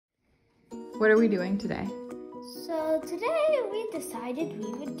What are we doing today? So today we decided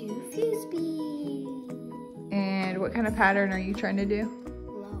we would do fuse bead. And what kind of pattern are you trying to do?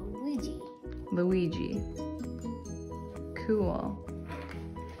 Luigi. Luigi. Cool.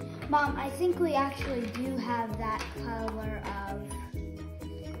 Mom, I think we actually do have that color of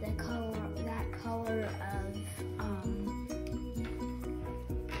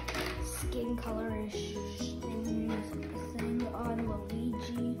skin colorish thing on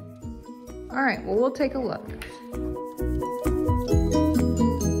Luigi. All right, well, we'll take a look.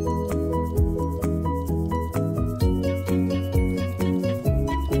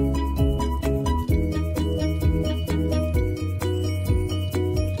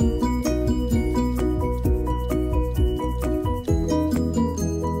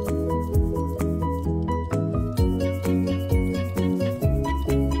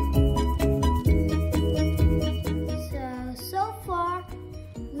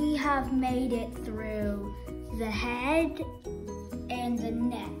 Have made it through the head and the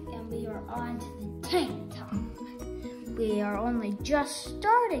neck, and we are on to the tank top. We are only just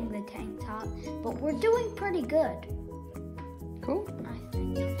starting the tank top, but we're doing pretty good. Cool. I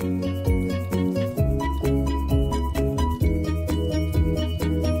think.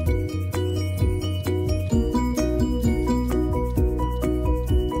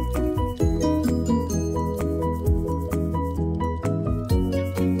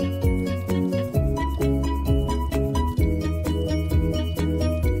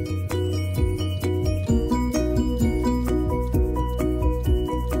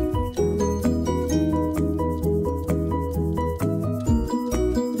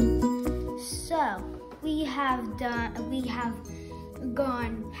 We have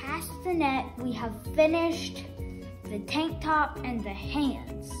gone past the neck, we have finished the tank top and the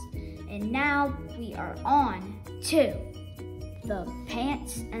hands, and now we are on to the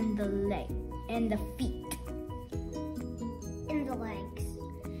pants and the leg and the feet and the legs.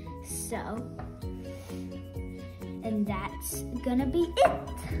 So, and that's gonna be it.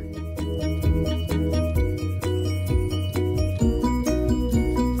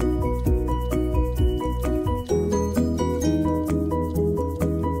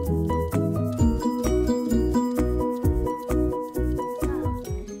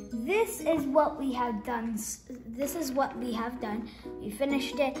 This is what we have done. We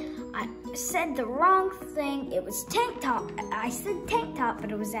finished it. I said the wrong thing. It was tank top. I said tank top,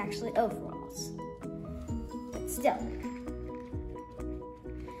 but it was actually overalls. But still.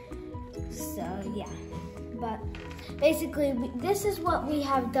 So yeah. But basically, this is what we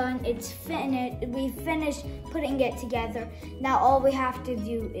have done. It's finished. We finished putting it together. Now all we have to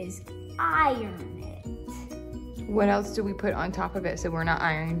do is iron it. What else do we put on top of it so we're not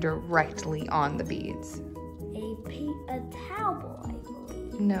ironing directly on the beads? A towel, I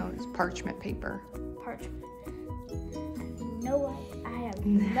believe. No, it's parchment paper. Parchment. I have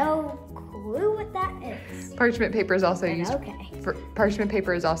no clue what that is. Parchment paper is also used. Okay. Parchment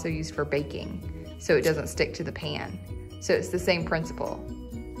paper is also used for baking, so it doesn't stick to the pan. So it's the same principle.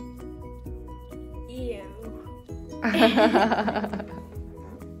 Ew.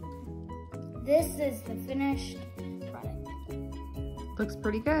 This is the finished product. Looks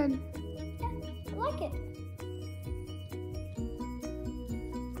pretty good. Yeah, I like it.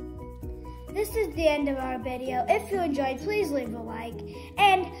 This is the end of our video. If you enjoyed, please leave a like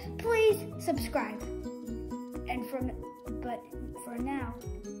and please subscribe. And for now,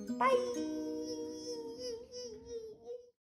 bye.